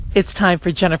It's time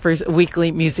for Jennifer's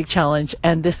weekly music challenge,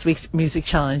 and this week's music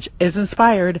challenge is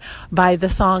inspired by the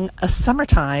song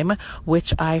Summertime,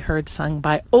 which I heard sung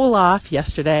by Olaf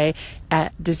yesterday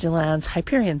at Disneyland's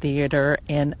Hyperion Theater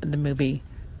in the movie,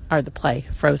 or the play,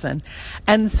 Frozen.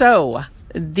 And so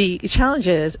the challenge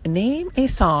is name a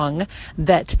song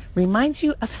that reminds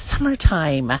you of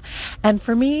summertime. And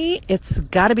for me, it's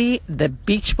gotta be the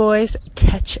Beach Boys'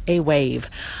 Catch a Wave.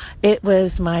 It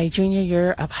was my junior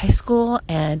year of high school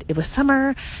and it was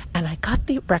summer, and I got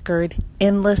the record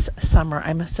Endless Summer.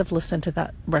 I must have listened to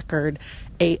that record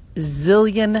a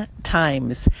zillion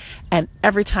times. And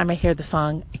every time I hear the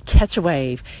song Catch a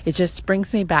Wave, it just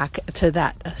brings me back to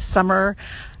that summer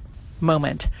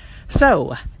moment.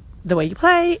 So the way you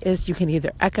play is you can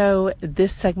either echo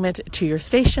this segment to your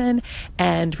station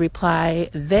and reply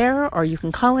there, or you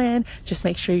can call in. Just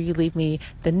make sure you leave me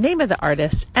the name of the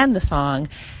artist and the song.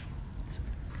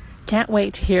 Can't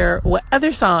wait to hear what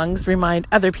other songs remind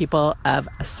other people of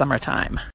summertime.